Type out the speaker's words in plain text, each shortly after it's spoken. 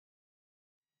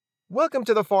Welcome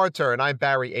to the Far Turn. I'm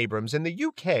Barry Abrams. In the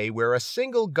UK, where a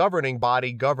single governing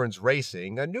body governs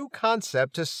racing, a new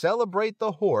concept to celebrate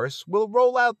the horse will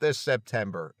roll out this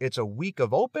September. It's a week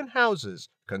of open houses,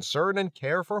 concern and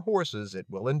care for horses it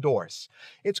will endorse.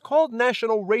 It's called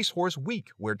National Racehorse Week,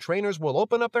 where trainers will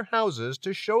open up their houses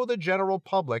to show the general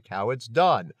public how it's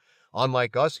done.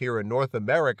 Unlike us here in North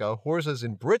America, horses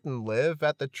in Britain live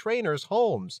at the trainers'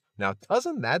 homes. Now,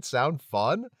 doesn't that sound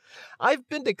fun? I've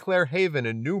been to Clare Haven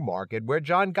in Newmarket, where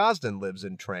John Gosden lives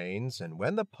and trains, and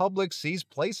when the public sees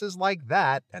places like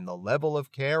that and the level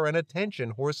of care and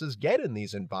attention horses get in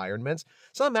these environments,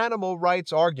 some animal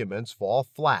rights arguments fall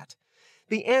flat.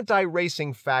 The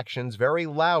anti-racing faction's very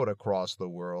loud across the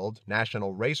world.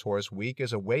 National Racehorse Week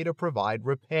is a way to provide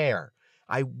repair.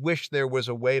 I wish there was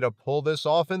a way to pull this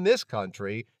off in this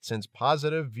country, since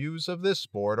positive views of this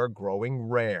sport are growing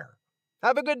rare.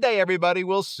 Have a good day, everybody.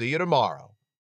 We'll see you tomorrow.